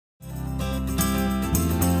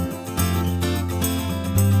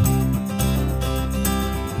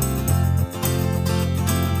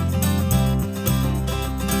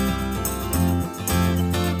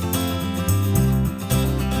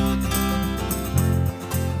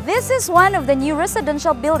This is one of the new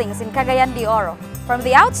residential buildings in Cagayan de Oro. From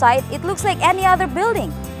the outside, it looks like any other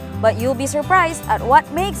building. But you'll be surprised at what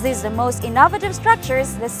makes this the most innovative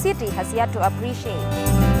structures the city has yet to appreciate.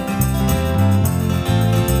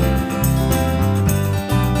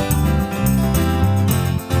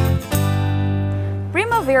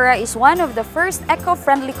 Primavera is one of the first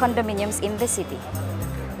eco-friendly condominiums in the city.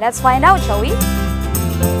 Let's find out, shall we?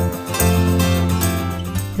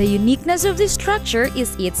 The uniqueness of this structure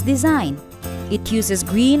is its design. It uses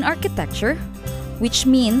green architecture, which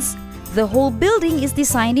means the whole building is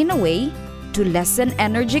designed in a way to lessen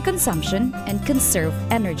energy consumption and conserve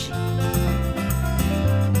energy.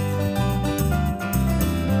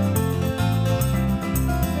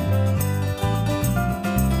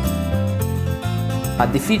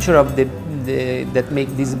 The feature of that make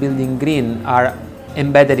this building green are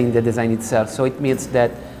embedded in the design itself. So it means that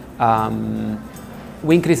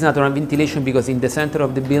we increase natural ventilation because in the center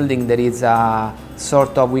of the building there is a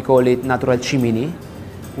sort of, we call it natural chimney,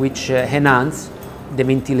 which enhance the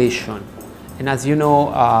ventilation. And as you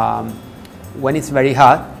know, when it's very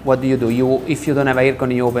hot, what do? If you don't have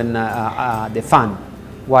aircon, you open the fan.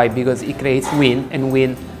 Why? Because it creates wind, and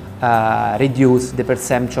wind reduce the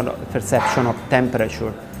perception of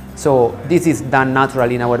temperature. So this is done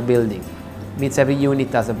naturally in our building. Means every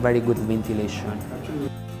unit has a very good ventilation.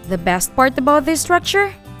 The best part about this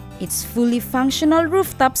structure? It's fully functional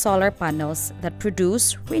rooftop solar panels that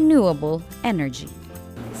produce renewable energy.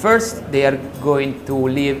 First, they are going to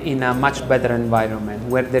live in a much better environment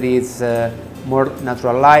where there is more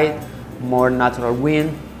natural light, more natural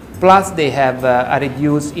wind, plus they have a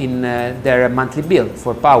reduce in their monthly bill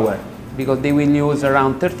for power because they will use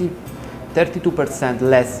around 32%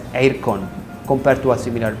 less aircon compared to a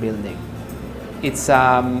similar building. It's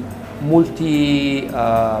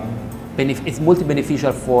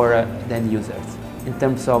multi-beneficial for the end users in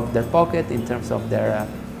terms of their pocket, in terms of their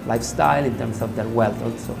lifestyle, in terms of their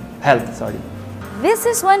health. This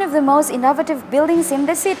is one of the most innovative buildings in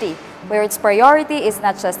the city, where its priority is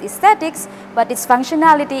not just aesthetics, but its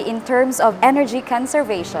functionality in terms of energy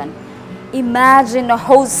conservation. Imagine a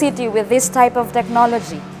whole city with this type of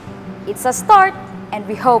technology. It's a start, and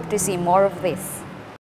we hope to see more of this.